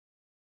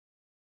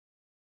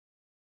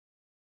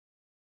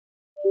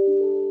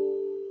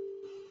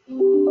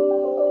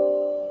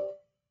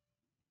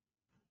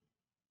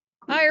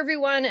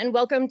everyone, and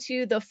welcome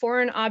to the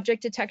Foreign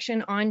Object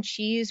Detection on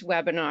Cheese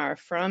webinar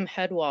from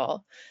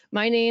Headwall.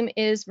 My name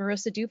is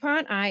Marissa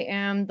DuPont. I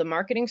am the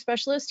marketing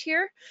specialist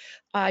here.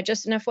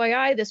 Just an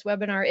FYI, this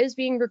webinar is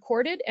being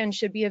recorded and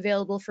should be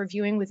available for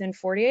viewing within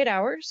 48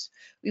 hours.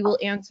 We will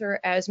answer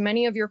as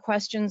many of your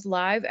questions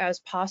live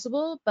as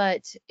possible,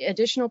 but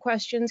additional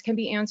questions can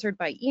be answered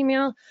by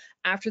email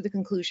after the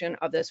conclusion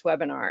of this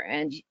webinar,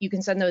 and you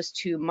can send those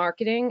to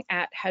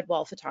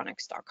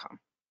marketing@headwallphotonics.com.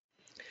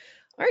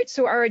 All right,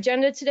 so our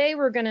agenda today,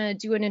 we're going to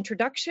do an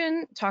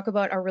introduction, talk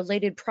about our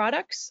related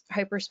products,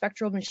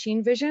 hyperspectral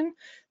machine vision,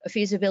 a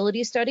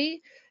feasibility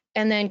study,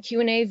 and then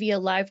Q&A via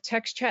live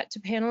text chat to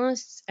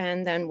panelists,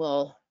 and then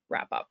we'll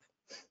wrap up.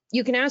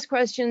 You can ask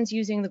questions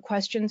using the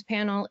questions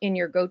panel in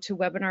your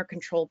GoToWebinar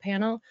control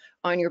panel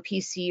on your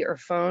PC or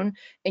phone,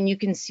 and you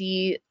can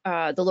see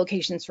the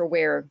locations for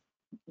where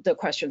the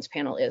questions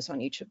panel is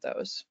on each of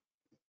those.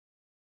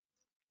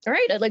 All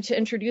right, I'd like to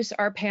introduce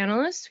our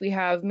panelists. We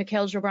have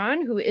Mikhael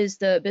Jobran, who is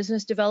the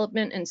Business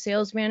Development and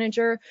Sales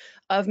Manager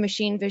of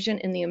Machine Vision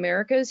in the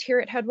Americas here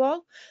at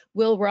Headwall,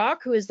 Will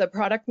Rock, who is the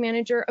Product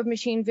Manager of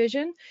Machine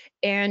Vision,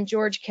 and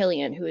George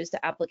Killian, who is the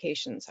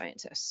Application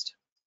Scientist.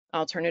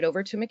 I'll turn it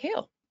over to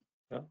Mikhael.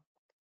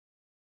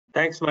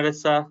 Thanks,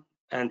 Marissa,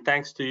 and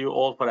thanks to you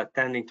all for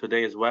attending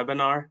today's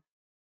webinar.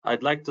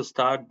 I'd like to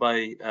start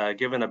by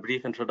giving a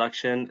brief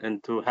introduction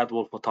into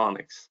Headwall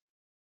Photonics.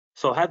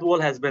 So Headwall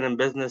has been in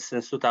business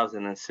since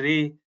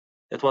 2003.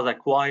 It was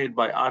acquired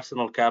by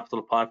Arsenal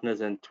Capital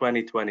Partners in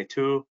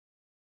 2022.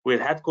 We're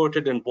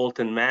headquartered in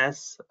Bolton,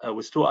 Mass,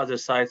 with two other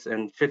sites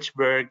in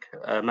Fitchburg,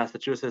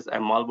 Massachusetts,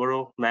 and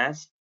Marlborough,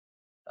 Mass.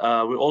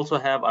 We also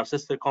have our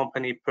sister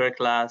company,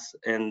 perClass,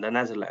 in the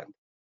Netherlands.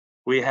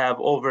 We have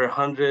over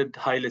 100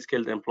 highly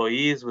skilled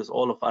employees, with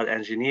all of our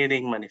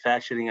engineering,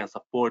 manufacturing, and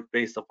support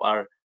based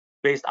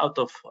out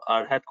of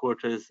our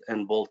headquarters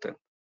in Bolton.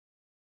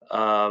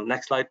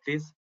 Next slide,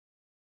 please.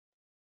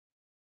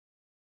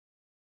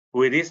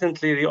 We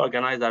recently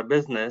reorganized our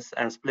business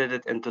and split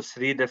it into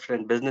 3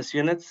 different business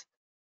units: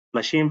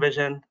 machine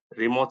vision,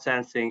 remote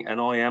sensing, and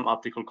OEM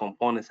optical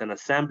components and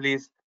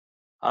assemblies.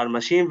 Our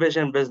machine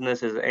vision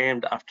business is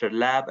aimed after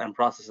lab and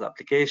process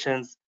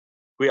applications.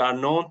 We are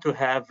known to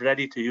have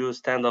ready-to-use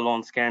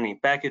standalone scanning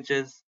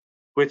packages,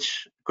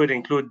 which could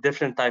include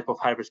different types of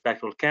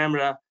hyperspectral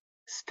camera,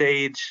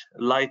 stage,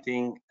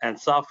 lighting, and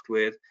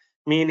software,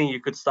 meaning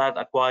you could start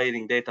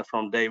acquiring data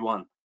from day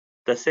one.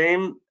 The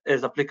same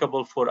is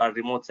applicable for our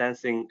remote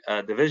sensing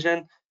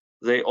division.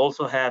 They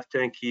also have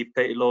turnkey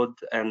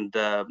payload and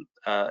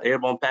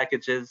airborne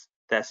packages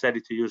that's ready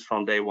to use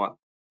from day one.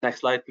 Next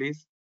slide,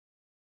 please.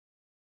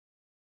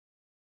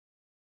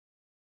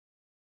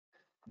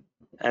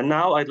 And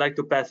now I'd like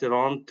to pass it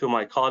on to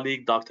my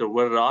colleague, Dr.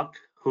 Will Rock,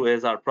 who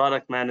is our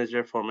product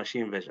manager for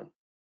machine vision.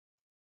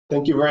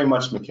 Thank you very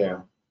much,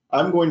 Mikhael.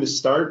 I'm going to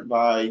start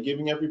by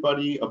giving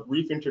everybody a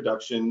brief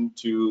introduction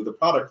to the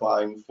product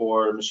line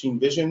for machine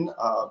vision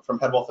from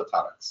Headwall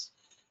Photonics.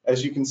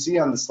 As you can see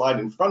on the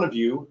slide in front of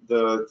you,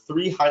 the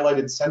 3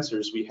 highlighted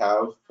sensors we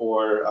have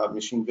for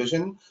machine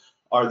vision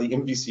are the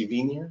MV.C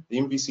NIR, the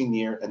MV.C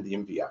NIR, and the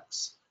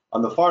MV.X.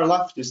 On the far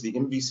left is the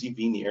MV.C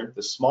NIR,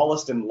 the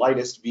smallest and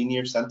lightest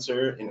NIR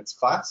sensor in its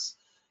class.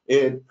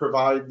 It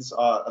provides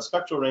a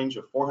spectral range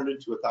of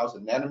 400 to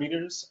 1,000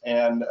 nanometers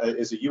and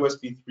is a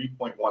USB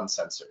 3.1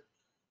 sensor.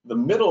 The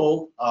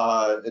middle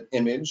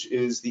image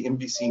is the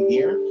MV.C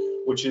NIR,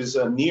 which is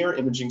a near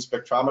imaging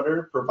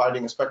spectrometer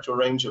providing a spectral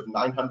range of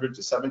 900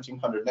 to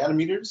 1,700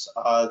 nanometers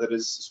that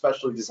is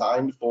specially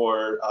designed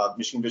for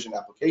machine vision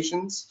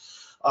applications.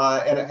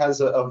 And it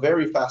has a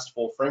very fast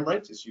full frame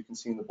rate, as you can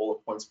see in the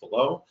bullet points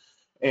below.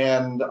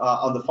 And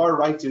on the far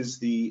right is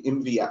the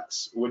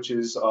MV.X, which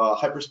is a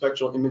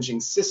hyperspectral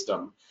imaging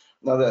system.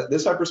 Now,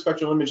 this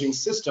hyperspectral imaging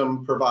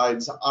system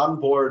provides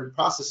onboard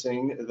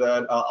processing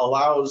that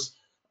allows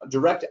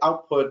direct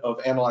output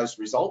of analyzed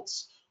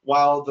results,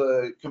 while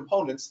the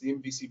components, the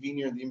MV.C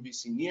NIR and the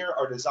MV.C NIR,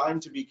 are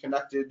designed to be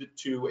connected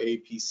to a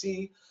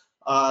PC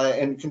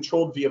and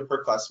controlled via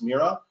perClass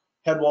MIRA.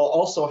 Headwall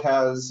also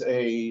has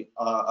a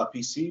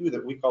PC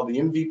that we call the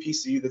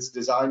MV.PC that's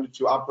designed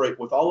to operate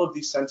with all of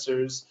these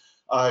sensors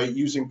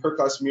using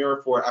perClass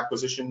MIRA for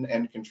acquisition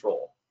and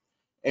control.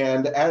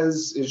 And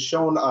as is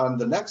shown on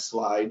the next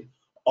slide,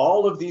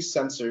 all of these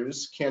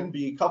sensors can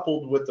be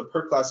coupled with the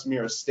perClass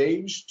MIRA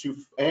stage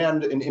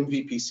and an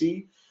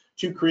MV.PC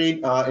to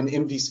create an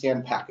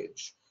MV.Scan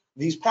package.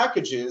 These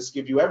packages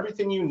give you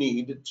everything you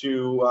need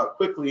to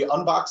quickly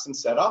unbox and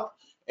set up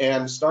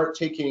and start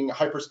taking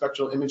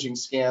hyperspectral imaging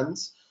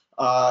scans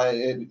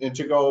and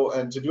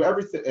to do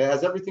everything. It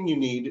has everything you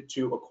need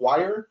to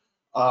acquire,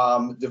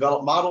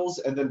 develop models,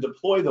 and then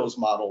deploy those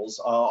models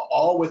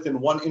all within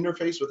one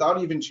interface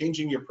without even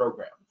changing your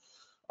program.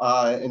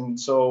 And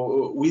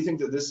so we think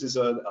that this is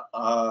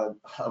a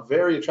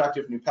very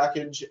attractive new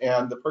package,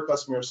 and the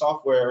perClass MIRA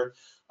software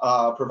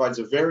provides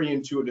a very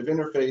intuitive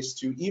interface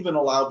to even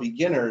allow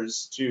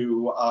beginners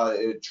to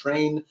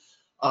train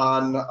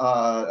on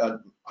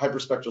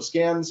hyperspectral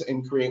scans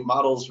and create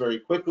models very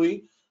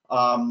quickly.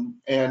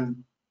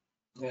 And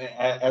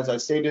As I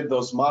stated,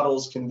 those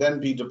models can then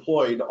be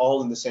deployed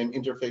all in the same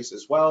interface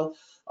as well.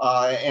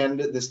 And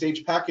the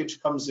stage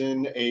package comes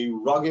in a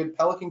rugged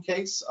Pelican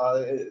case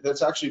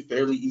that's actually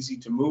fairly easy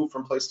to move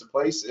from place to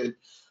place. It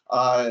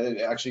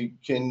actually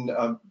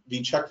can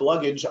be checked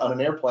luggage on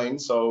an airplane,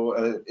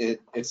 so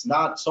it's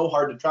not so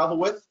hard to travel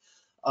with.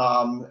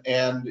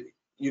 And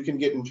you can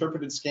get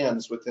interpreted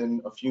scans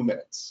within a few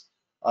minutes.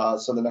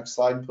 So the next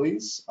slide,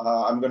 please.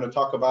 I'm going to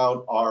talk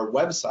about our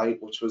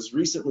website, which was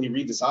recently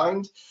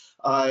redesigned.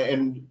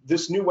 And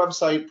this new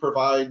website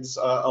provides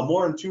a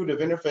more intuitive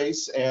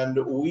interface, and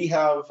we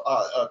have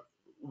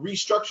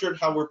restructured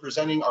how we're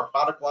presenting our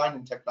product line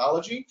and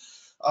technology.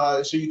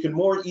 So you can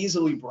more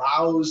easily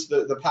browse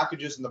the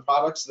packages and the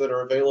products that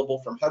are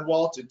available from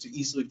Headwall to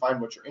easily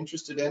find what you're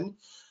interested in.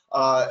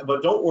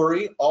 But don't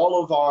worry,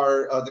 all of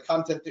our the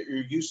content that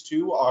you're used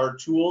to, our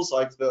tools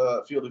like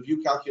the field of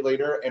view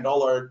calculator and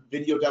all our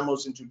video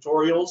demos and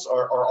tutorials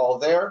are all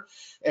there.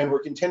 And we're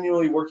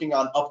continually working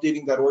on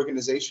updating that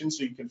organization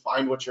so you can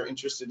find what you're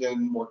interested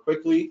in more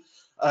quickly.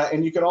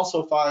 And you can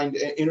also find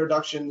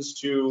introductions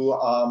to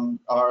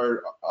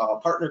our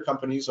partner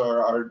companies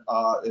or our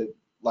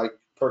like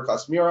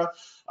perClass MIRA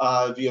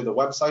via the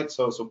website.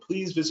 So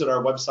please visit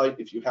our website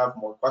if you have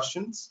more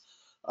questions.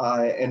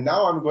 And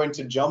now I'm going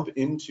to jump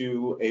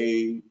into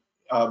a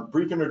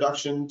brief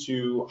introduction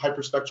to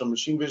hyperspectral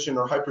machine vision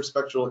or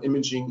hyperspectral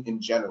imaging in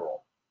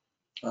general.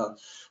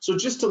 So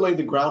just to lay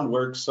the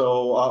groundwork,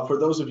 so for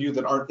those of you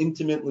that aren't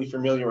intimately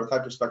familiar with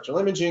hyperspectral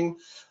imaging,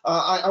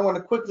 I want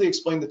to quickly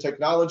explain the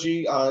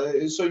technology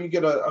so you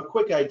get a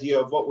quick idea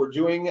of what we're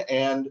doing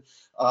and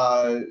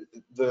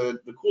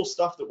the cool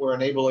stuff that we're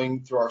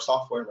enabling through our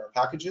software and our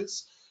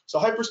packages. So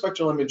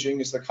hyperspectral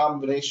imaging is the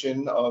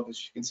combination of, as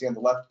you can see on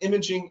the left,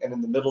 imaging, and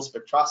in the middle,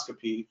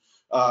 spectroscopy.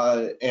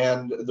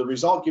 And the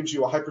result gives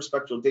you a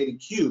hyperspectral data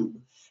cube,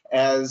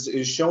 as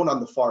is shown on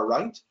the far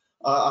right.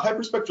 A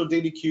hyperspectral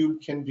data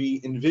cube can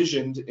be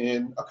envisioned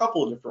in a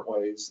couple of different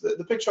ways.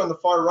 The picture on the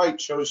far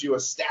right shows you a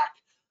stack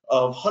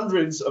of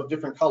hundreds of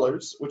different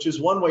colors, which is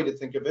one way to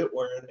think of it,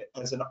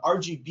 whereas an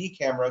RGB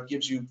camera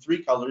gives you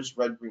 3 colors,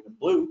 red, green, and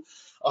blue.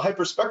 A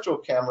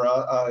hyperspectral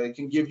camera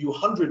can give you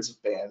hundreds of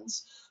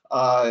bands.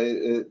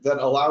 That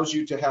allows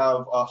you to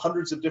have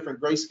hundreds of different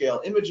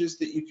grayscale images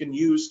that you can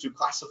use to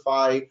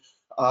classify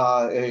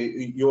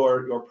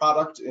your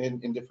product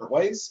in different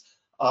ways.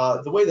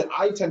 The way that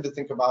I tend to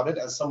think about it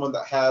as someone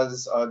that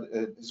has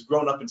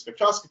grown up in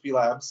spectroscopy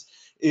labs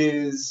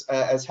is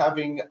as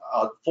having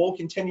a full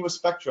continuous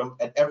spectrum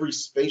at every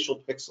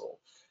spatial pixel.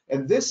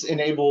 And this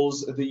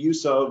enables the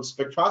use of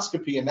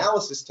spectroscopy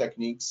analysis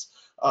techniques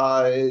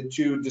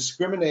to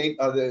discriminate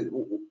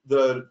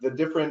the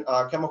different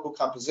chemical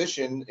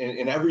composition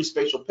in every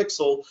spatial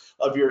pixel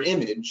of your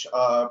image,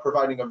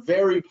 providing a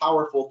very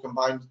powerful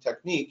combined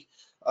technique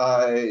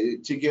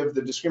to give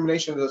the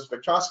discrimination of the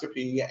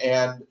spectroscopy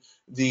and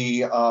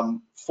the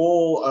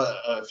full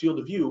field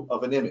of view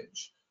of an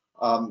image.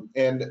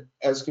 And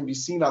as can be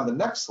seen on the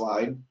next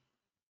slide,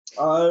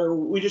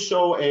 we just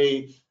show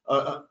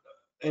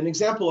an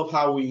example of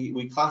how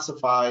we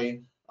classify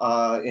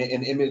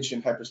an image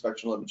in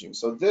hyperspectral imaging.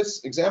 So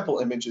this example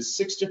image is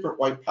 6 different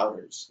white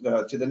powders.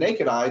 To the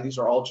naked eye, these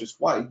are all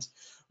just white,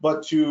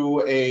 but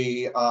to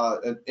a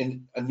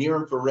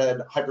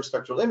near-infrared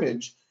hyperspectral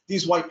image,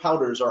 these white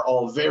powders are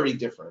all very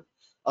different.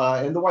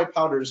 And the white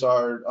powders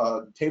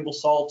are table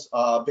salt,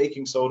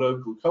 baking soda,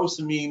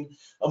 glucosamine,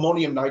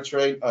 ammonium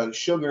nitrate,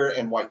 sugar,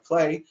 and white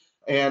clay.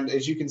 And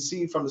as you can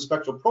see from the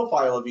spectral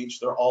profile of each,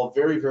 they're all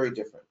very, very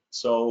different.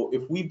 So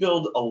if we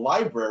build a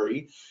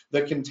library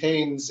that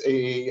contains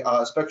a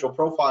spectral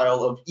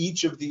profile of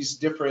each of these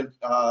different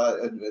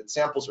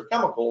samples or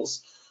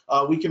chemicals,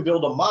 we can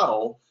build a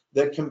model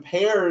that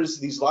compares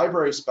these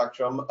library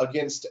spectrum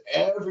against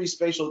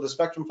the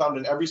spectrum found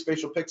in every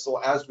spatial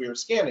pixel as we are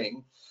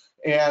scanning.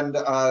 And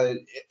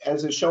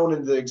as is shown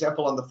in the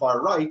example on the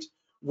far right,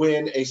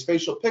 when a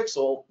spatial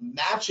pixel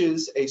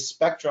matches a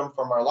spectrum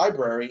from our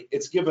library,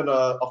 it's given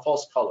a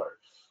false color.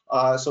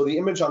 So the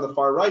image on the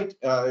far right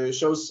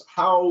shows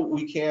how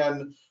we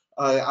can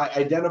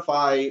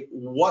identify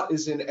what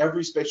is in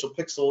every spatial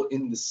pixel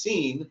in the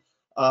scene.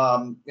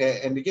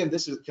 And again,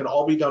 this can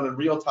all be done in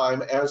real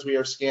time as we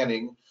are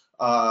scanning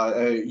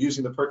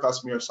using the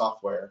perClass MIRA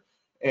software.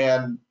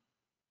 And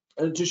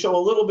to show a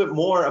little bit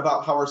more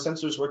about how our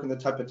sensors work and the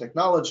type of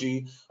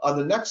technology, on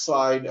the next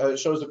slide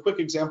shows a quick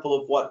example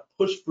of what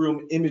push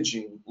broom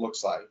imaging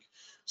looks like.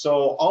 So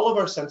all of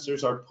our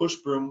sensors are push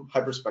broom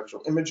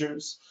hyperspectral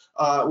imagers,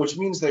 which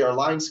means they are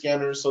line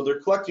scanners, so they're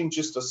collecting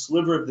just a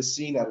sliver of the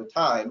scene at a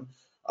time.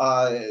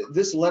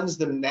 This lends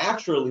them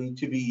naturally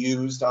to be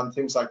used on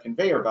things like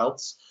conveyor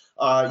belts.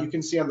 You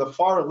can see on the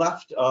far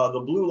left,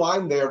 the blue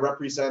line there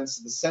represents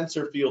the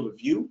sensor field of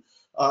view.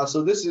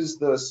 So this is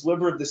the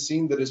sliver of the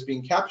scene that is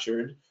being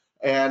captured.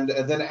 And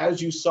then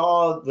as you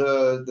saw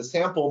the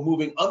sample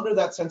moving under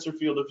that sensor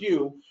field of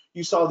view,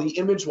 you saw the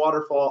image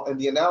waterfall and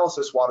the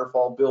analysis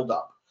waterfall build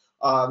up.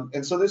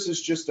 And so this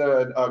is just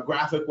a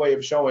graphic way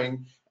of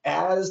showing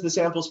as the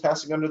sample's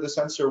passing under the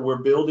sensor,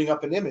 we're building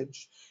up an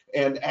image.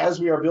 And as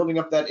we are building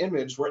up that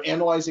image, we're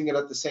analyzing it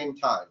at the same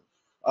time.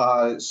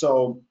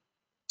 So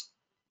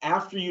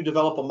after you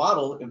develop a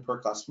model in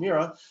perClass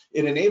MIRA,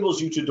 it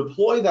enables you to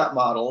deploy that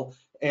model,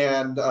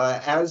 and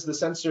as the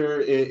sensor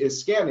is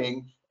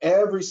scanning,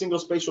 every single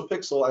spatial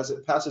pixel as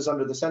it passes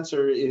under the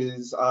sensor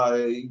is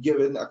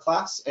given a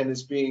class and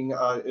is being,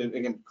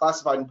 again,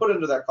 classified and put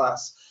into that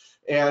class.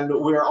 And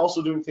we're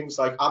also doing things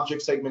like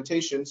object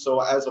segmentation. So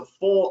as a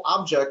full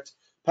object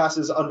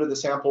passes under the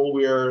sample,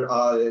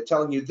 we're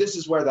telling you this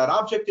is where that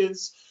object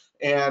is,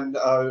 and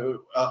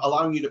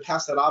allowing you to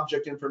pass that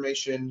object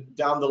information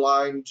down the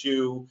line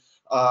to,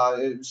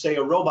 say,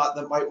 a robot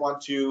that might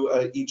want to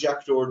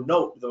eject or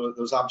note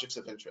those objects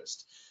of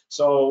interest.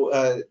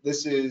 So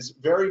this is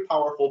very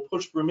powerful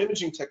push broom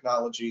imaging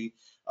technology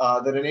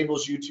that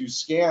enables you to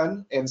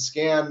scan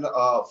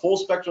full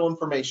spectral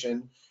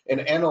information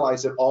and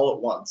analyze it all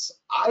at once.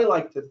 I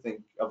like to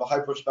think of a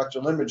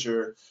hyperspectral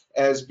imager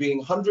as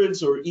being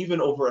hundreds or even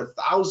over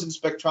 1,000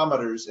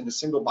 spectrometers in a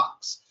single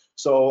box.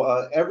 So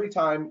every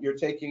time you're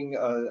taking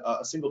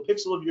a single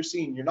pixel of your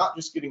scene, you're not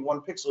just getting one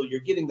pixel,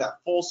 you're getting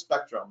that full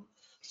spectrum.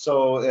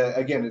 So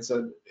again, it's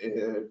to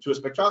a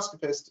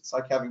spectroscopist, it's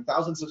like having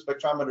thousands of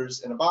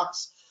spectrometers in a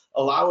box,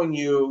 allowing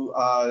you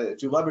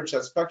to leverage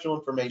that spectral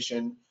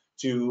information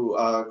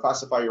to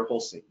classify your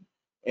whole scene.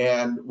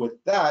 And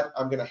with that,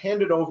 I'm going to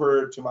hand it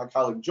over to my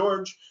colleague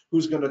George,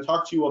 who's going to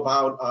talk to you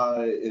about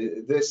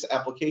this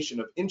application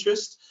of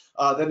interest.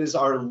 That is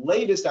our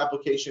latest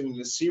application in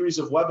a series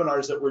of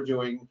webinars that we're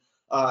doing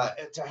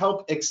to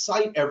help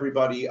excite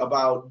everybody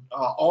about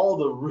all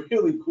the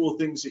really cool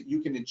things that you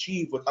can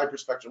achieve with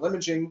hyperspectral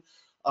imaging.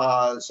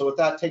 So with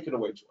that, take it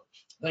away,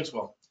 George. Thanks,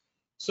 Will.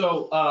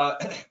 So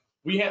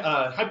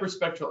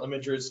hyperspectral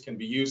imagers can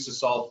be used to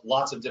solve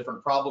lots of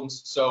different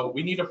problems. So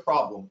we need a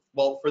problem.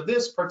 Well, for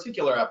this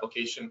particular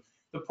application,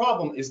 the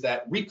problem is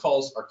that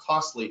recalls are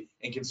costly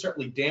and can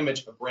certainly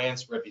damage a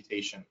brand's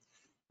reputation.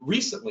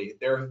 Recently,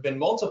 there have been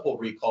multiple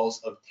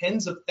recalls of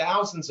tens of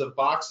thousands of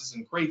boxes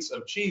and crates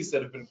of cheese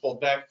that have been pulled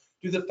back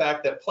due to the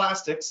fact that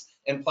plastics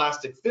and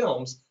plastic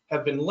films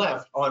have been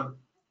left on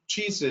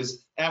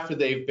cheeses after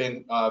they've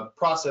been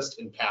processed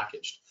and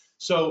packaged.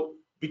 So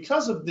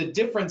because of the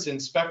difference in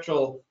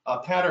spectral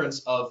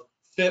patterns of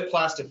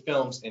plastic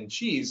films and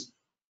cheese,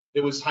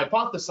 it was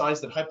hypothesized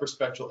that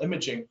hyperspectral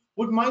imaging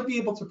might be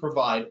able to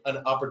provide an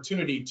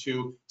opportunity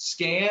to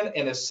scan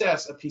and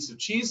assess a piece of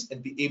cheese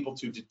and be able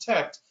to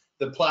detect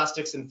the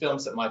plastics and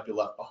films that might be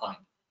left behind.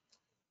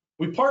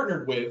 We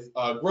partnered with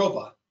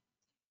Groba.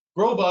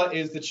 Groba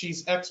is the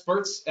cheese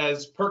experts,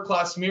 as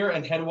perClass MIRA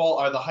and Headwall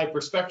are the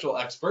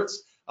hyperspectral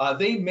experts.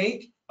 They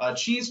make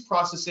cheese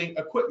processing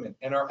equipment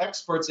and are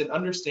experts in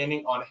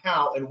understanding on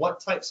how and what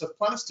types of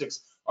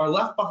plastics are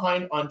left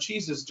behind on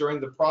cheeses during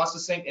the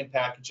processing and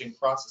packaging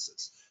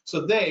processes.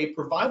 So they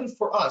provided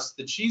for us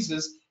the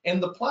cheeses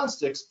and the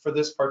plastics for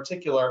this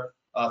particular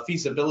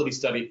feasibility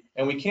study,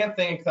 and we can't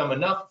thank them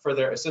enough for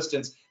their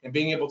assistance in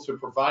being able to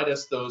provide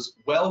us those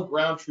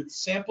well-ground truth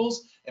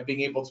samples and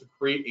being able to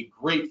create a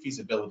great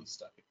feasibility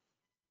study.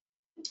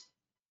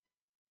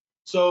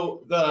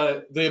 So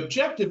the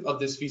objective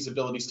of this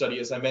feasibility study,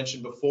 as I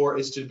mentioned before,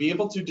 is to be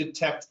able to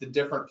detect the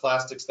different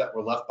plastics that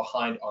were left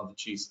behind on the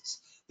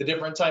cheeses. The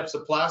different types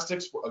of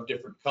plastics were of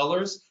different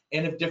colors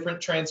and of different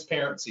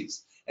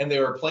transparencies, and they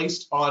were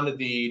placed on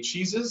the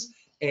cheeses,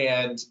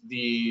 and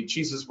the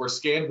cheeses were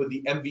scanned with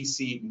the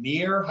MV.C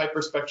NIR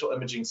Hyperspectral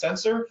Imaging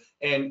Sensor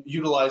and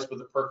utilized with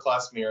the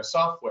perClass MIRA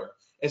software.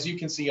 As you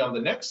can see on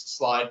the next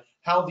slide,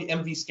 how the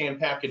MV.Scan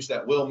package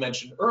that Will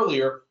mentioned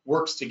earlier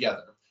works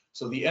together.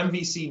 So the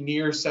MV.C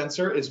NIR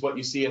sensor is what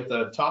you see at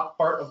the top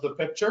part of the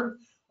picture.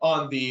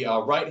 On the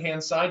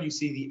right-hand side, you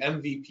see the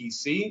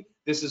MV.PC.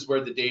 This is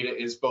where the data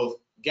is both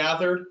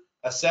gathered,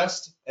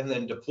 assessed, and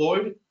then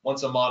deployed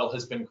once a model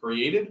has been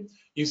created.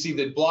 You see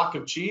the block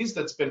of cheese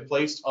that's been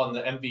placed on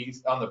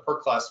the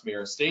perClass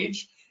MIRA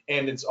stage,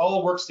 and it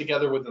all works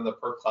together within the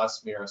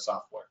perClass MIRA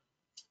software.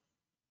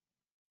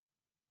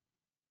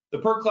 The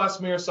perClass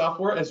MIRA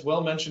software, as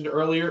Will mentioned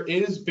earlier,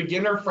 is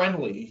beginner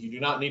friendly. You do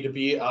not need to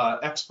be an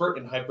expert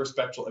in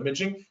hyperspectral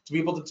imaging to be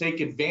able to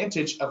take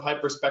advantage of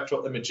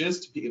hyperspectral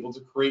images, to be able to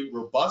create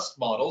robust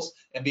models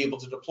and be able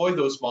to deploy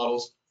those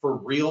models for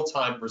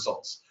real-time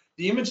results.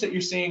 The image that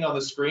you're seeing on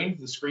the screen,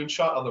 the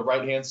screenshot on the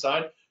right-hand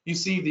side, you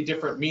see the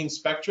different mean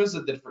spectras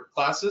of the different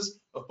classes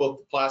of both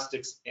the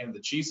plastics and the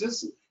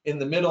cheeses. In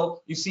the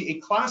middle, you see a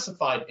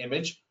classified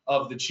image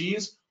of the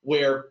cheese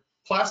where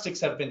plastics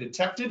have been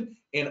detected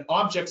and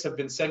objects have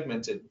been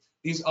segmented.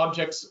 These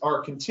objects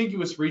are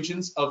contiguous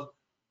regions of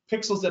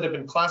pixels that have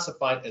been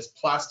classified as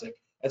plastic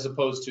as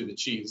opposed to the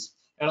cheese.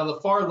 And on the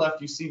far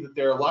left, you see that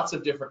there are lots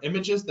of different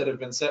images that have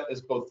been set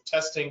as both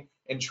testing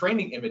and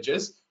training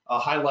images,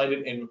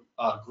 highlighted in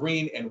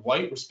green and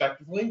white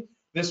respectively.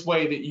 This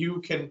way that you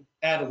can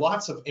add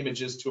lots of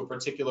images to a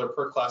particular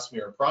perClass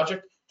MIRA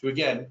project to,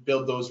 again,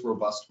 build those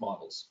robust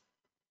models.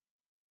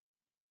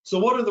 So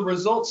what are the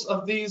results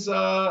of these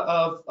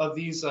models?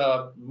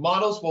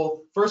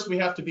 Well, first we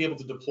have to be able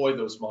to deploy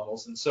those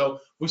models. And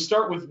so we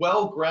start with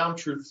ground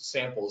truth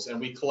samples and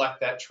we collect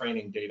that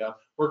training data.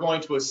 We're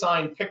going to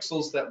assign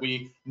pixels that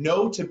we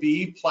know to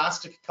be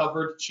plastic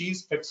covered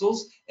cheese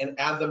pixels and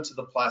add them to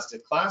the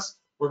plastic class.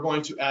 We're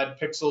going to add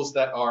pixels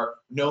that are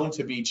known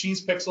to be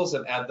cheese pixels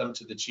and add them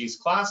to the cheese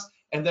class.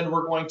 And then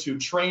we're going to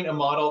train a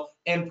model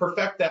and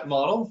perfect that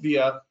model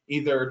via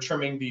either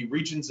trimming the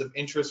regions of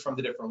interest from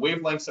the different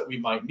wavelengths that we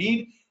might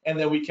need, and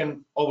then we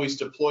can always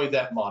deploy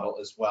that model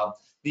as well.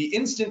 The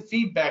instant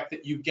feedback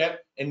that you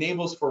get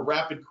enables for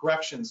rapid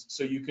corrections,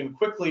 so you can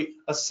quickly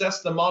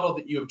assess the model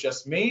that you have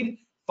just made,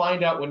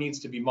 find out what needs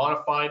to be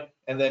modified,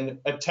 and then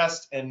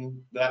test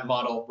in that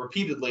model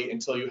repeatedly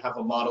until you have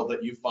a model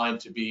that you find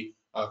to be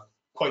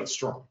quite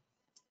strong.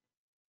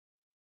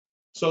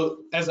 So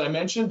as I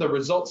mentioned, the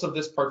results of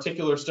this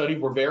particular study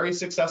were very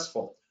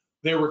successful.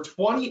 There were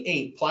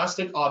 28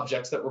 plastic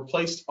objects that were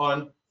placed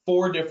on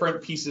 4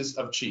 different pieces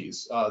of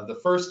cheese. The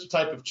first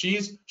type of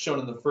cheese shown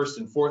in the first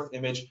and fourth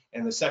image,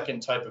 and the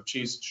second type of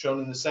cheese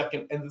shown in the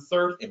second and the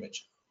third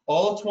image.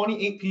 All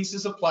 28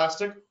 pieces of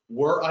plastic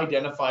were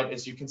identified,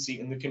 as you can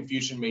see in the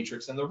confusion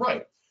matrix on the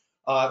right.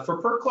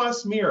 For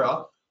perClass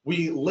MIRA,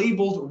 we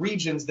labeled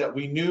regions that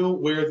we knew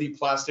where the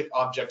plastic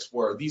objects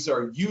were. These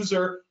are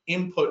user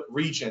input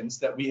regions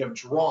that we have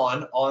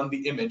drawn on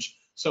the image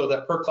so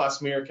that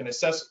perClass MIRA can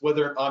assess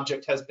whether an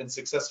object has been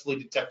successfully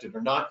detected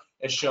or not,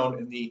 as shown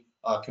in the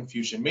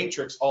confusion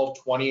matrix. All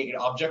 28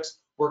 objects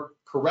were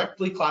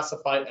correctly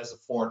classified as a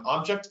foreign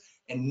object,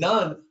 and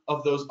none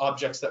of those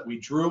objects that we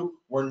drew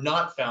were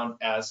not found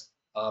as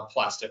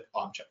plastic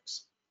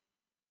objects.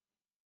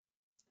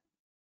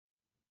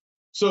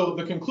 So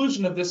the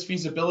conclusion of this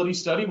feasibility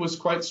study was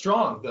quite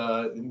strong.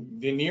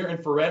 The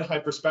near-infrared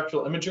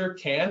hyperspectral imager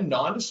can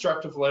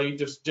non-destructively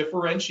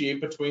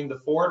differentiate between the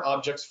foreign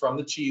objects from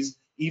the cheese,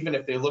 even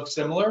if they look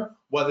similar,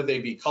 whether they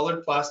be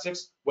colored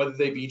plastics, whether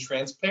they be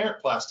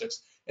transparent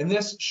plastics. And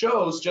this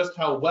shows just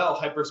how well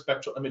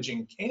hyperspectral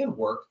imaging can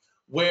work,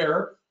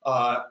 where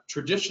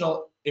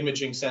traditional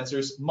imaging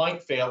sensors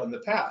might fail in the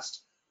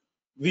past.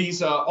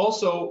 These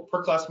also,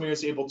 perClass MIRA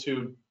is able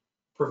to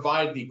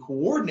provide the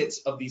coordinates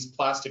of these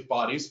plastic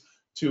bodies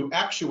to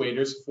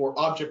actuators for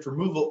object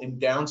removal in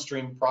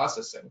downstream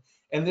processing.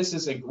 And this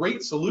is a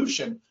great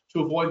solution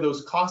to avoid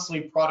those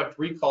costly product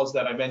recalls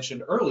that I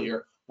mentioned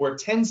earlier, where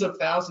tens of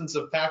thousands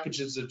of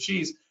packages of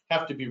cheese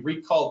have to be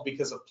recalled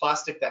because of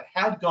plastic that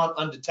had gone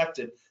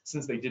undetected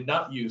since they did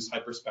not use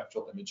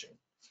hyperspectral imaging.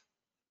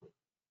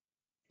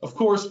 Of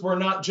course, we're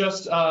not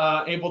just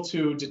able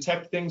to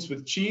detect things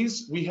with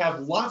cheese. We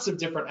have lots of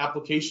different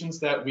applications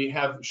that we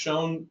have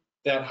shown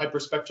that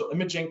hyperspectral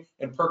imaging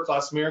and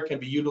perClass MIRA can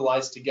be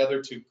utilized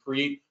together to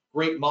create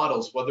great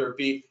models, whether it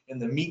be in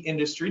the meat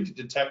industry to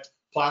detect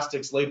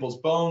plastics, labels,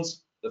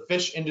 bones, the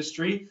fish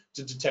industry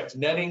to detect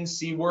netting,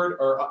 seaweed,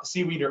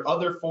 or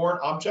other foreign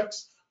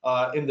objects,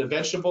 in the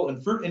vegetable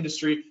and fruit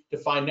industry to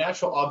find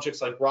natural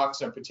objects like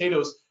rocks and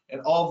potatoes,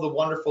 and all of the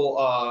wonderful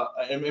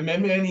and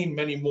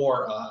many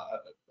more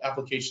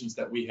applications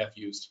that we have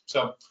used.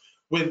 So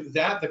with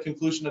that, the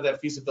conclusion of that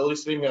feasibility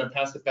study, I'm going to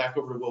pass it back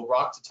over to Will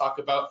Rock to talk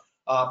about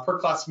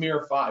perClass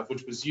MIRA 5,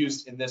 which was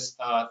used in this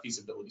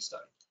feasibility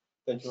study.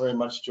 Thank you very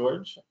much,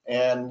 George.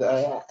 And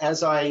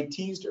as I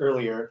teased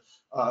earlier,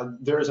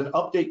 there is an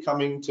update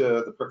coming to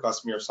the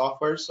perClass MIRA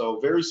software. So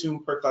very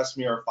soon, perClass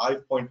MIRA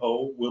 5.0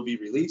 will be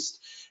released,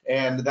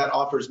 and that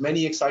offers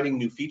many exciting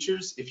new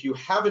features. If you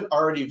haven't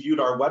already viewed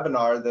our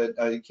webinar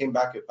that came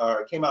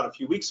out a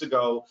few weeks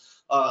ago,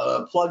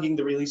 plugging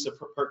the release of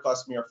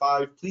perClass MIRA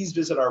 5, please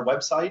visit our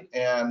website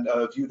and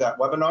view that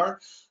webinar.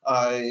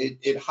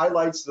 It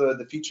highlights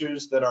the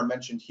features that are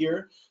mentioned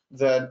here,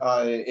 that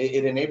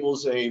it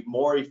enables a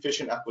more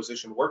efficient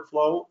acquisition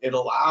workflow. It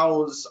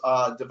allows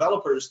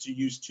developers to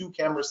use 2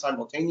 cameras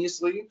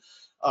simultaneously.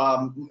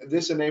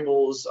 This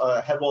enables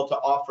Headwall to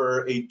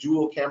offer a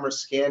dual camera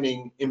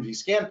scanning MV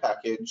scan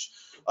package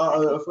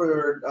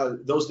for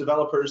those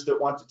developers that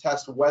want to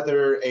test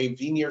whether a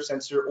V-NIR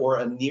sensor or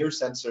a NIR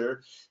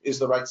sensor is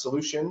the right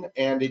solution.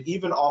 And it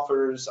even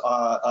offers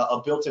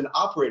a built-in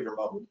operator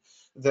mode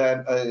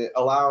that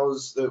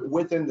allows,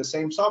 within the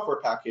same software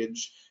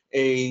package,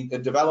 a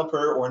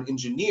developer or an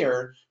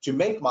engineer to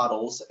make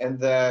models and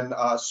then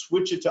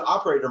switch it to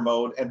operator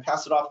mode and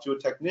pass it off to a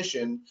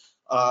technician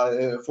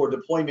for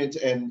deployment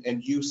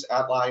and use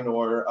at line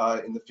or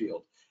in the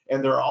field.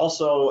 And there are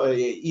also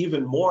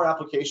even more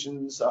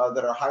applications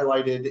that are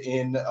highlighted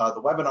in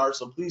the webinar,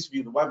 so please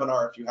view the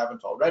webinar if you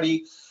haven't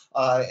already,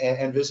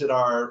 and visit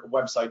our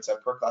websites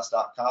at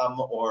perclass.com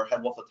or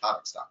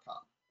headwallphotonics.com.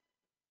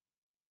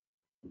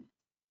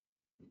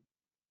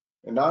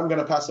 And now I'm going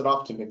to pass it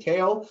off to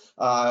Mikhael,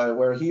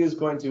 where he is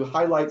going to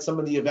highlight some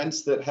of the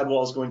events that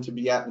Headwall is going to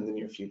be at in the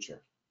near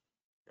future.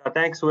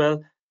 Thanks,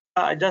 Will.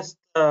 I just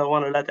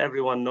want to let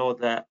everyone know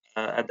that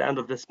at the end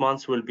of this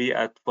month, we'll be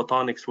at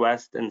Photonics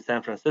West in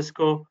San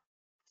Francisco,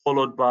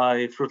 followed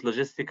by Fruit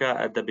Logistica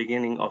at the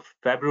beginning of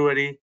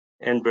February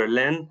in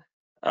Berlin.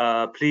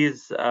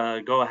 please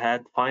go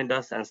ahead, find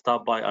us and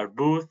stop by our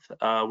booth.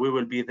 We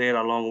will be there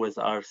along with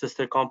our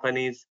sister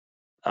companies,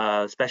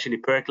 especially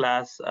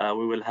perClass.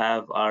 We will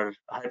have our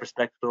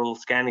hyperspectral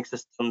scanning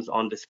systems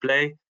on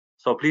display.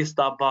 So please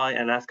stop by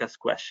and ask us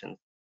questions.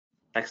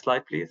 Next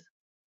slide, please.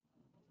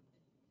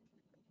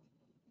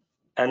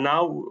 And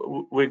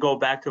now we go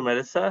back to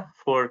Melissa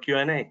for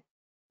Q&A.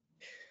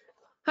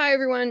 Hi,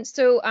 everyone.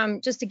 So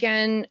just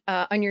again,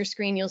 on your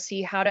screen, you'll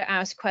see how to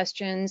ask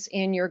questions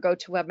in your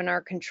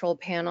GoToWebinar control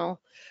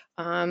panel.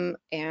 Hold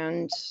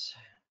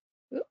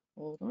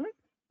on,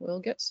 we'll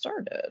get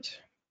started.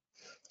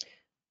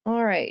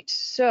 All right,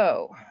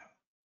 so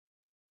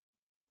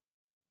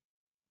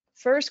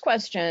first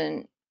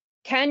question,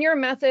 can your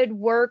method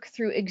work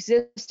through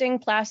existing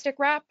plastic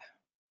wrap?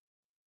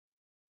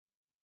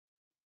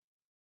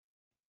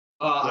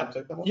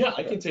 Yeah,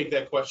 I can take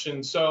that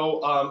question. So,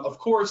 of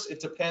course,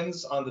 it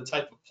depends on the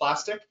type of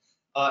plastic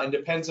and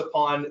depends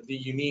upon the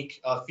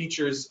unique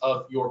features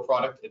of your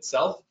product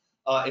itself.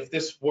 If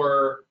this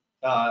were,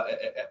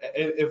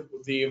 if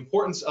the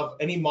importance of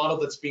any model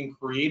that's being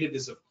created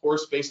is, of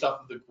course, based off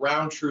of the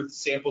ground truth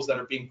samples that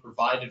are being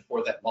provided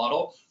for that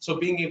model. So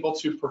being able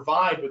to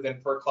provide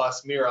within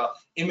perClass MIRA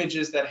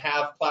images that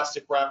have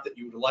plastic wrap that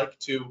you would like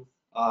to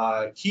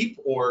keep,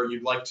 or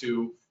you'd like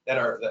to that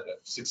are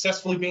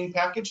successfully being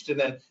packaged, and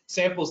then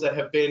samples that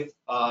have been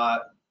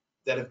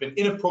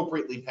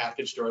inappropriately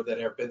packaged, or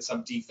that have been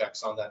some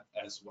defects on that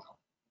as well.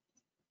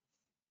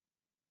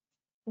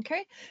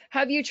 Okay.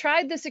 Have you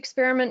tried this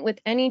experiment with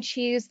any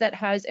cheese that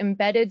has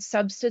embedded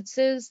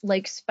substances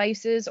like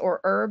spices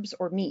or herbs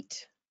or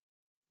meat?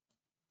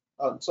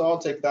 So I'll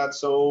take that.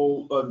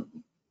 So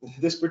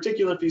this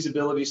particular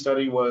feasibility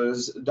study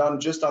was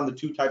done just on the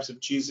 2 types of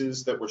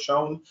cheeses that were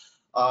shown.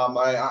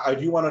 I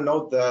do want to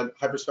note that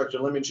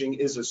hyperspectral imaging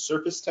is a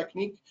surface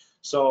technique,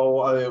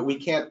 so we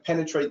can't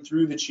penetrate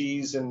through the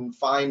cheese and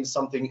find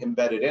something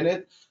embedded in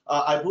it.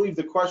 I believe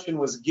the question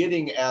was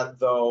getting at,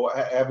 though,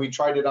 have we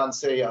tried it on,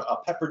 say, a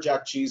pepper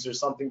jack cheese or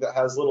something that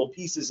has little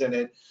pieces in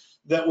it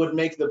that would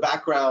make the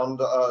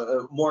background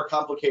more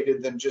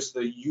complicated than just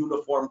the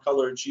uniform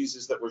colored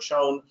cheeses that were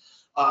shown?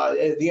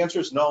 The answer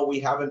is no,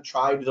 we haven't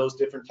tried those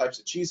different types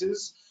of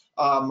cheeses.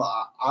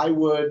 I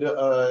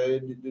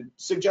would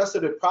suggest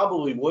that it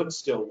probably would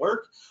still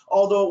work,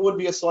 although it would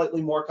be a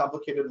slightly more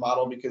complicated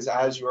model because,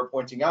 as you are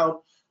pointing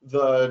out,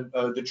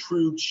 the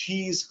true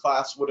cheese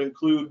class would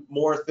include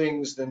more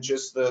things than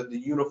just the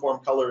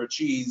uniform color of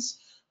cheese,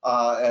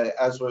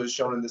 as was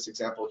shown in this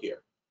example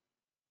here.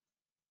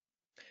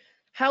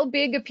 How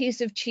big a piece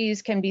of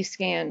cheese can be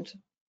scanned?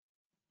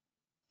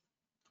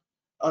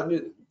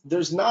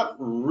 There's not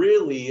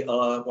really,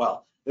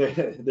 well,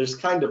 there's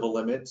kind of a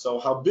limit. So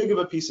how big of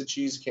a piece of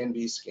cheese can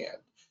be scanned?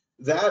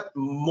 That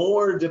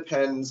more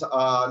depends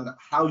on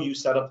how you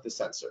set up the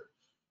sensor.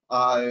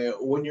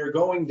 When you're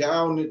going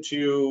down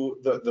to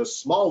the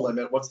small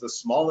limit, what's the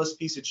smallest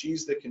piece of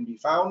cheese that can be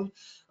found?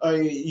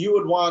 You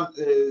would want,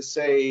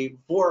 say,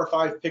 4 or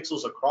 5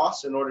 pixels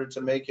across in order to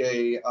make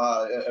a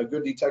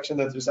good detection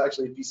that there's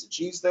actually a piece of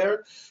cheese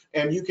there.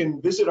 And you can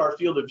visit our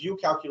field of view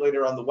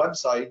calculator on the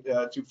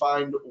website to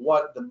find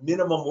what the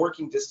minimum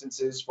working distance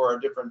is for our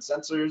different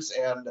sensors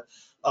and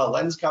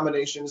lens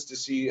combinations to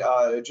see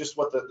just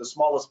what the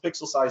smallest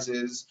pixel size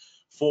is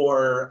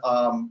for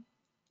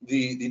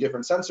the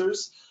different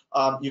sensors.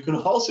 You can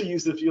also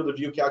use the field of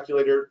view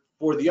calculator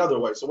for the other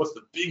way. So what's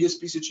the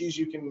biggest piece of cheese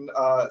you can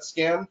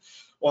scan?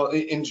 Well,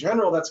 in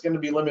general, that's going to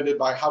be limited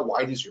by how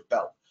wide is your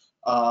belt.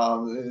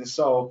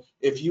 So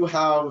if you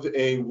have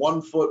a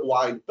 1 foot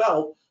wide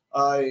belt,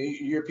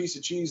 your piece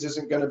of cheese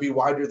isn't going to be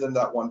wider than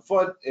that 1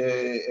 foot.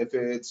 If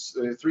it's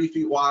 3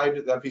 feet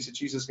wide, that piece of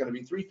cheese is going to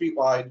be 3 feet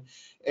wide.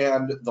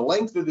 And the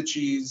length of the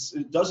cheese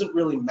doesn't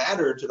really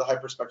matter to the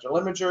hyperspectral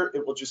imager.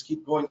 It will just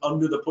keep going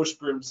under the push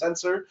broom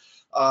sensor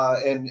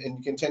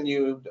and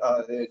continue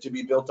to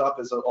be built up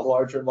as a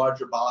larger and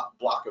larger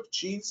block of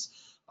cheese.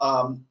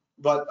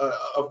 But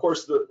of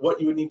course, what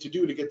you would need to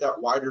do to get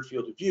that wider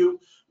field of view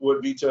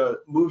would be to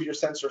move your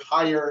sensor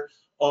higher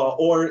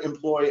or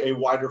employ a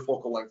wider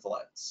focal length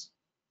lens.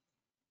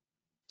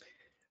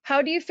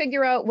 How do you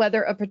figure out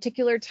whether a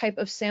particular type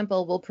of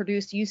sample will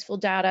produce useful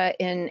data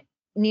in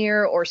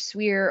NIR or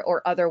SWIR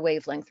or other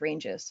wavelength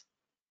ranges?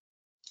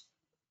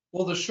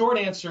 Well, the short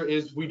answer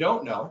is we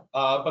don't know,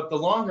 but the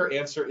longer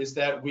answer is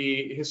that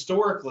we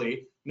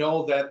historically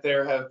know that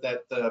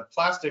the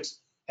plastics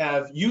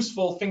have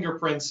useful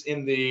fingerprints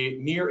in the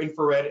near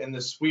infrared and the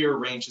SWIR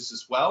ranges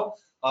as well.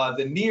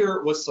 The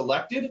NIR was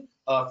selected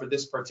for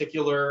this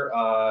particular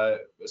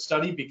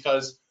study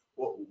because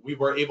we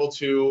were able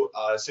to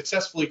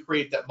successfully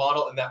create that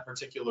model in that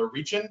particular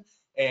region,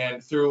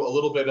 and through a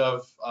little bit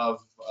of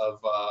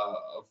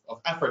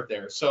effort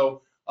there.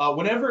 So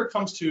whenever it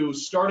comes to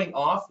starting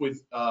off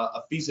with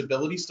a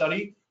feasibility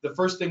study, the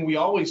first thing we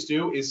always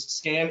do is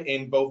scan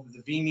in both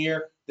the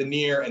VNIR, the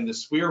NIR, and the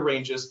SWIR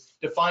ranges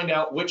to find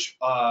out which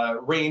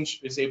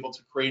range is able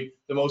to create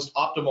the most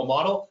optimal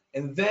model,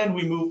 and then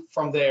we move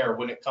from there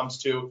when it comes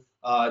to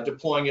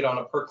deploying it on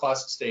a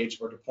perClass stage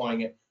or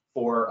deploying it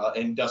for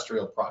an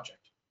industrial project.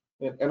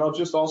 And I'll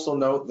just also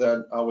note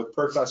that with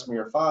perClass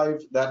MIRA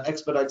 5, that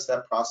expedites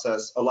that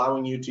process,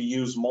 allowing you to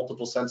use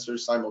multiple sensors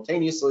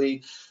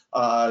simultaneously,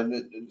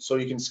 so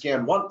you can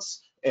scan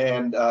once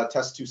and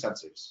test 2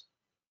 sensors.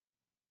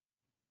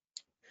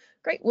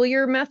 Great. Will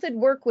your method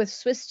work with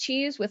Swiss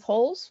cheese with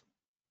holes?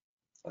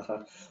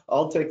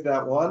 I'll take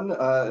that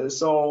one.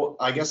 So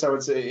I guess I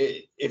would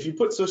say if you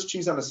put Swiss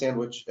cheese on a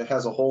sandwich, it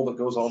has a hole that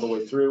goes all the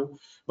way through.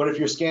 But if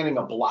you're scanning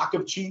a block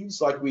of cheese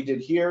like we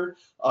did here,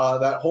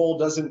 that hole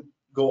doesn't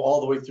go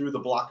all the way through the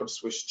block of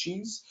Swiss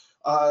cheese.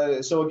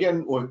 So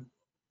again,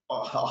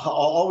 I'll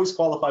always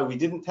qualify, we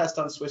didn't test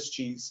on Swiss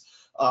cheese,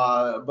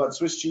 but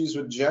Swiss cheese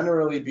would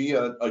generally be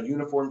a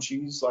uniform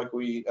cheese like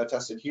we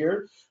tested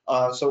here.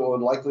 So it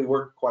would likely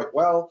work quite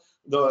well.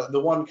 The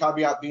one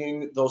caveat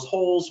being those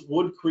holes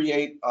would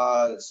create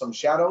some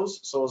shadows.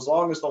 So as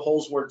long as the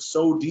holes weren't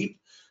so deep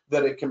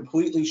that it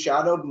completely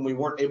shadowed and we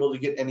weren't able to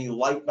get any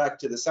light back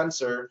to the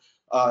sensor,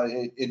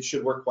 it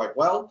should work quite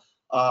well.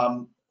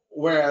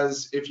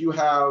 Whereas if you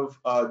have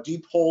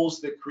deep holes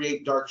that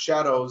create dark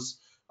shadows,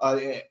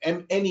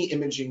 any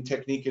imaging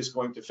technique is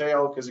going to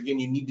fail, because again,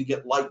 you need to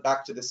get light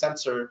back to the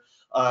sensor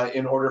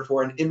in order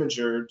for an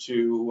imager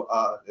to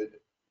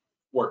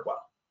work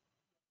well.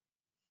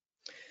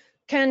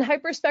 Can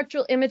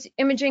hyperspectral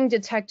imaging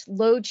detect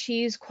low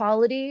cheese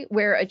quality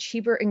where a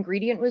cheaper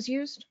ingredient was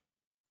used?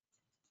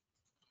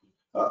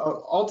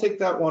 I'll take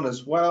that one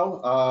as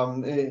well.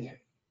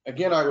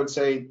 Again, I would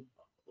say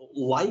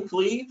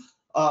likely.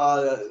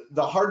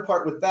 The hard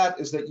part with that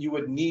is that you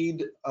would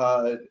need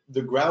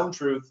the ground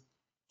truth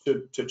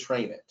to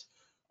train it.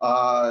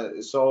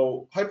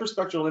 So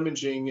hyperspectral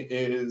imaging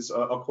is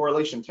a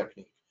correlation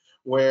technique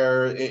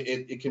where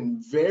it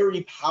can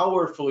very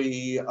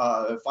powerfully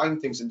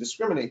find things and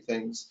discriminate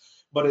things,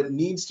 but it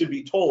needs to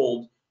be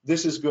told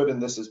this is good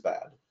and this is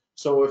bad.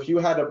 So if you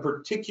had a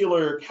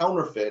particular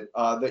counterfeit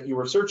that you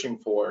were searching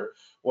for,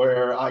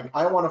 where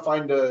I want to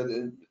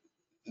find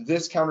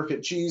this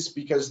counterfeit cheese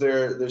because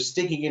they're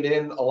sticking it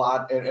in a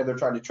lot and they're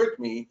trying to trick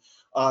me,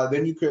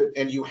 then you could,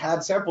 and you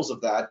had samples of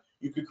that,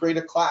 you could create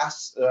a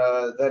class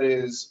that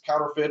is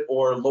counterfeit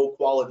or low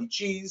quality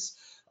cheese,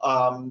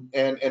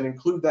 and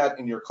include that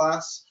in your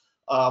class.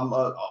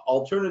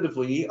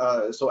 Alternatively,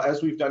 so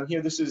as we've done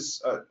here, this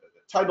is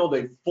titled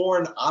a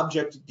foreign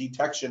object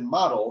detection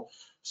model.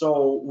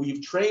 So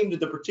we've trained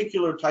the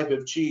particular type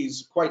of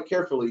cheese quite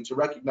carefully to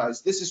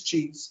recognize this is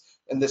cheese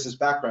and this is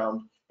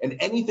background, and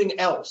anything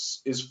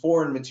else is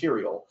foreign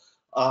material.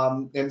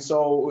 And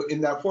so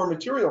in that foreign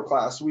material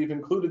class, we've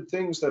included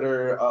things that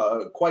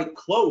are quite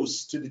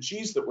close to the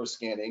cheese that we're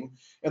scanning,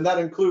 and that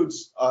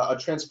includes a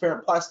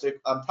transparent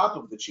plastic on top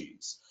of the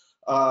cheese.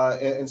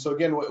 And so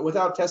again,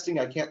 without testing,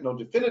 I can't know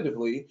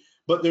definitively,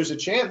 but there's a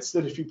chance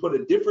that if you put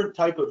a different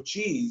type of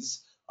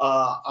cheese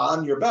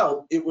on your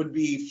belt, it would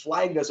be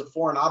flagged as a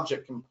foreign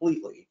object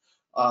completely.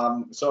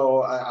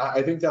 So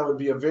I think that would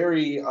be a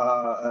very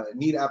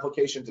neat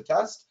application to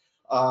test.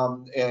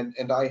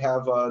 And I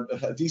have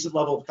a decent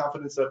level of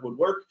confidence that would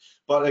work,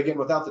 but again,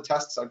 without the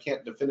tests, I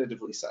can't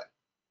definitively say.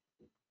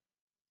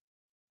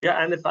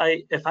 Yeah, and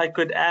if I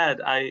could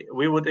add,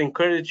 we would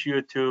encourage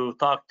you to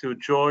talk to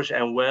George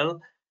and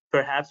Will.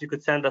 Perhaps you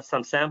could send us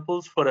some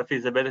samples for a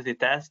feasibility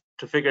test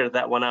to figure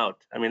that one out.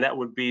 I mean, that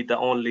would be the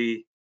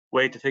only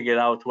way to figure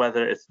out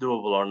whether it's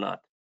doable or not.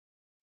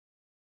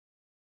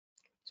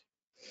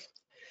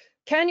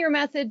 Can your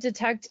method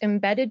detect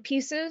embedded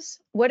pieces?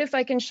 What if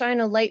I can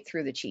shine a light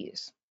through the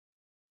cheese?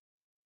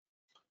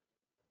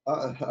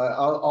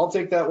 I'll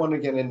take that one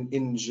again.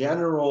 In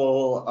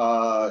general,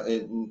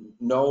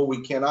 no,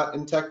 we cannot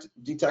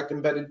detect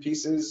embedded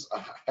pieces.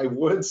 I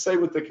would say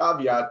with the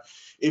caveat,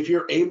 if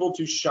you're able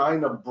to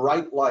shine a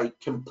bright light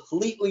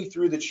completely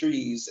through the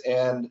cheese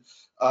and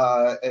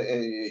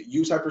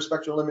use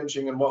hyperspectral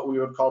imaging and what we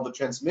would call the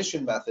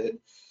transmission method,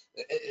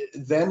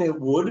 then it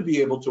would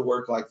be able to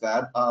work like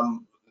that.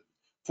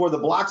 For the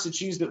blocks of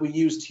cheese that we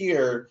used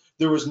here,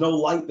 there was no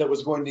light that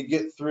was going to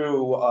get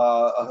through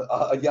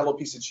a yellow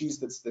piece of cheese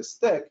that's this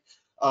thick.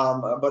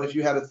 But if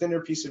you had a thinner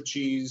piece of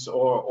cheese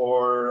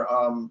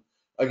or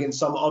again,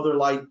 some other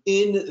light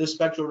in the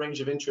spectral range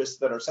of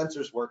interest that our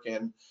sensors work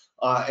in,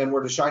 and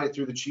were to shine it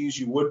through the cheese,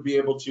 you would be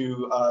able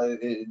to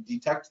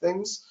detect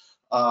things.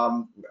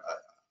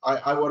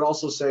 I would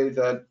also say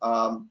that,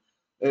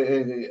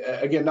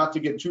 again, not to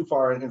get too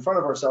far in front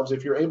of ourselves,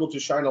 if you're able to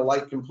shine a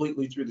light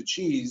completely through the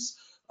cheese,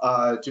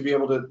 to be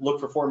able to look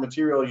for foreign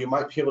material, you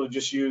might be able to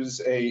just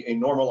use a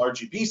normal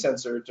RGB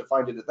sensor to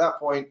find it at that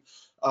point,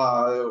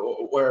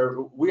 where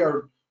we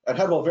are at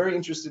Headwall very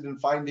interested in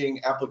finding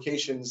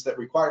applications that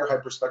require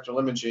hyperspectral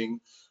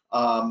imaging.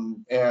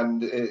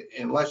 And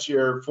unless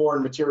your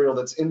foreign material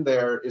that's in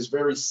there is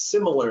very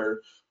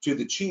similar to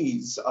the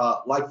cheese,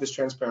 like this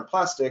transparent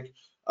plastic,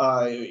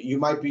 you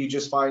might be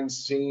just fine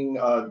seeing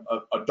a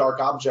dark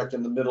object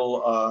in the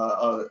middle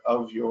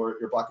of your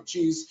block of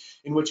cheese,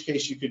 in which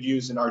case you could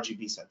use an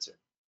RGB sensor.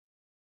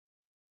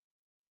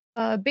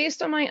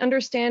 Based on my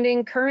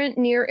understanding, current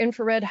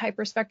near-infrared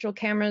hyperspectral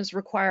cameras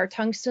require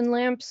tungsten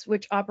lamps,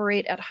 which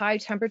operate at high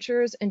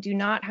temperatures and do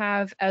not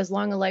have as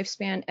long a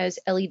lifespan as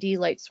LED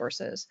light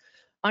sources.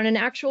 On an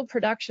actual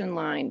production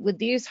line, would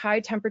these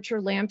high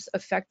temperature lamps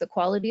affect the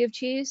quality of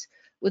cheese?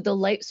 Would the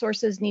light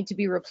sources need to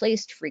be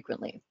replaced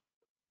frequently?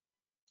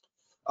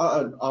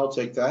 I'll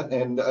take that.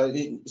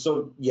 And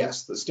so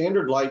yes, the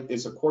standard light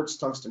is a quartz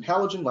tungsten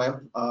halogen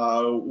lamp,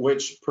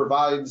 which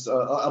provides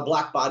a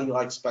black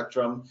body-like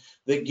spectrum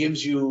that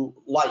gives you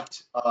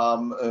light,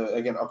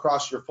 again,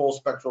 across your full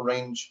spectral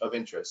range of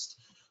interest.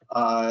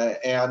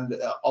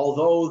 And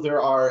although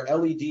there are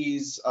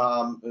LEDs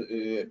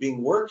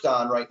being worked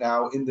on right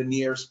now in the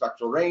near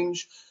spectral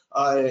range,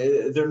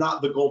 they're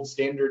not the gold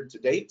standard to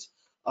date.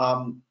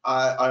 I'll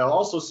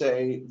also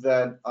say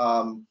that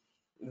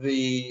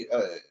the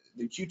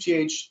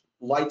QTH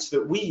lights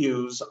that we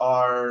use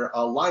are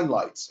line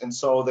lights, and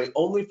so they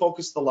only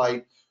focus the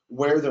light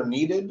where they're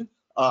needed.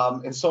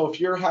 And so if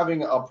you're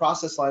having a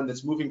process line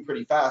that's moving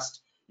pretty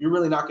fast, you're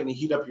really not going to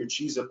heat up your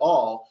cheese at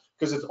all,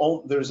 because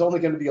there's only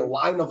going to be a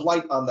line of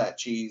light on that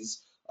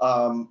cheese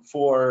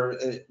for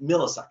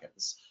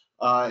milliseconds.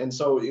 And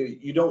so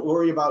you don't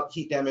worry about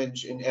heat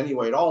damage in any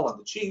way at all on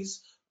the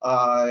cheese.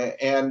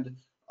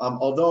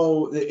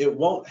 Although it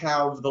won't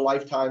have the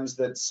lifetimes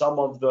that some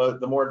of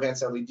the more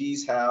advanced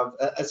LEDs have,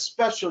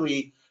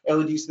 especially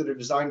LEDs that are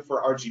designed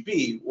for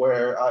RGB,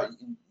 where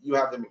you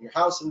have them in your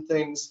house and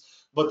things,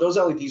 but those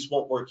LEDs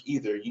won't work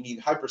either. You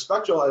need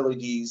hyperspectral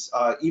LEDs,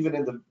 even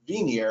in the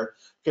V-NIR,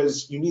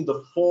 because you need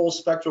the full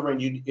spectral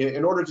range.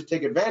 In order to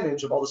take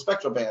advantage of all the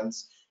spectral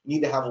bands, you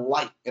need to have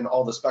light in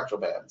all the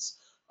spectral bands.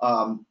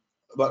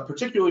 But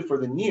particularly for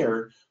the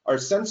NIR, our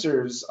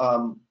sensors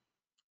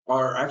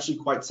are actually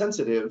quite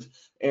sensitive,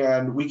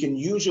 and we can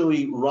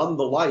usually run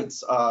the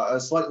lights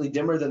slightly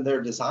dimmer than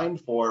they're designed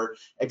for,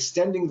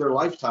 extending their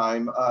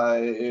lifetime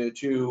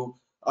to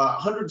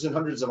hundreds and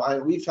hundreds of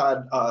hours. We've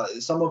had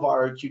some of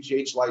our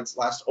QTH lights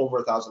last over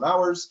 1,000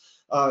 hours.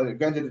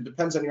 Granted, it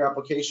depends on your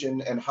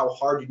application and how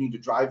hard you need to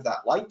drive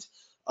that light.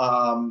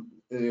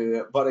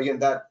 But again,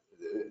 the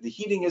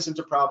heating isn't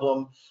a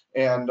problem,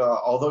 and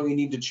although you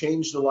need to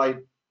change the light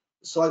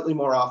slightly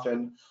more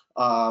often,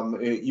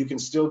 you can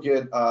still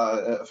get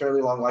a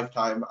fairly long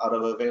lifetime out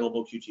of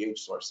available QTH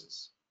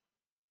sources.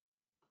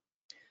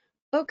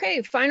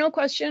 Okay, final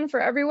question for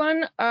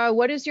everyone.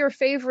 What is your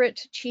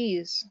favorite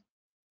cheese?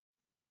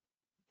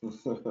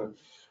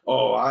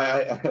 Oh,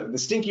 the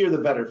stinkier the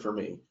better for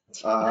me.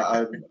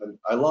 I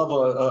love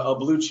a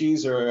blue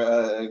cheese or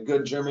a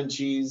good German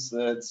cheese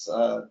that's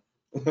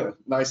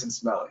nice and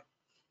smelly.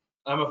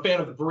 I'm a fan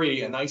of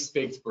brie, a nice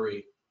baked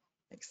brie.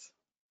 Thanks.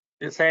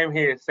 Same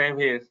here,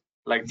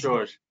 like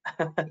George.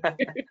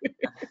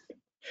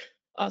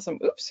 Awesome.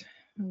 Oops,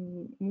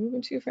 I'm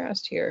moving too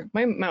fast here.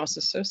 My mouse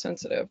is so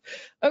sensitive.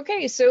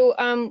 Okay, so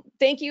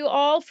thank you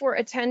all for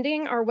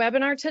attending our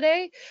webinar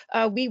today.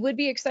 We would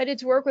be excited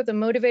to work with a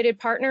motivated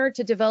partner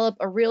to develop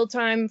a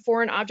real-time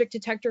foreign object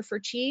detector for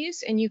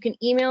cheese, and you can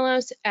email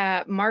us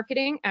at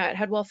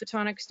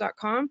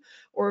marketing@headwallphotonics.com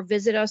or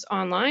visit us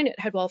online at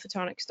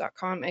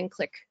headwallphotonics.com and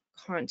click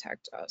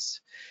contact us.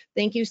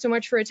 Thank you so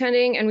much for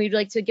attending, and we'd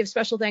like to give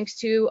special thanks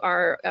to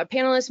our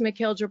panelists,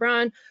 Mikhael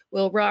Jobran,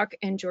 Will Rock,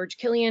 and George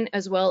Killian,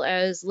 as well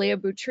as Leah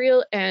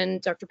Boutril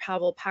and Dr.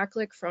 Pavel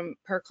Paklik from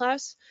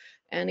perClass.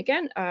 And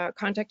again,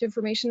 contact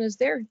information is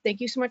there.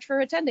 Thank you so much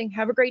for attending.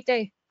 Have a great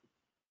day.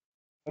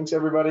 Thanks,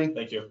 everybody.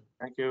 Thank you.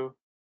 Thank you.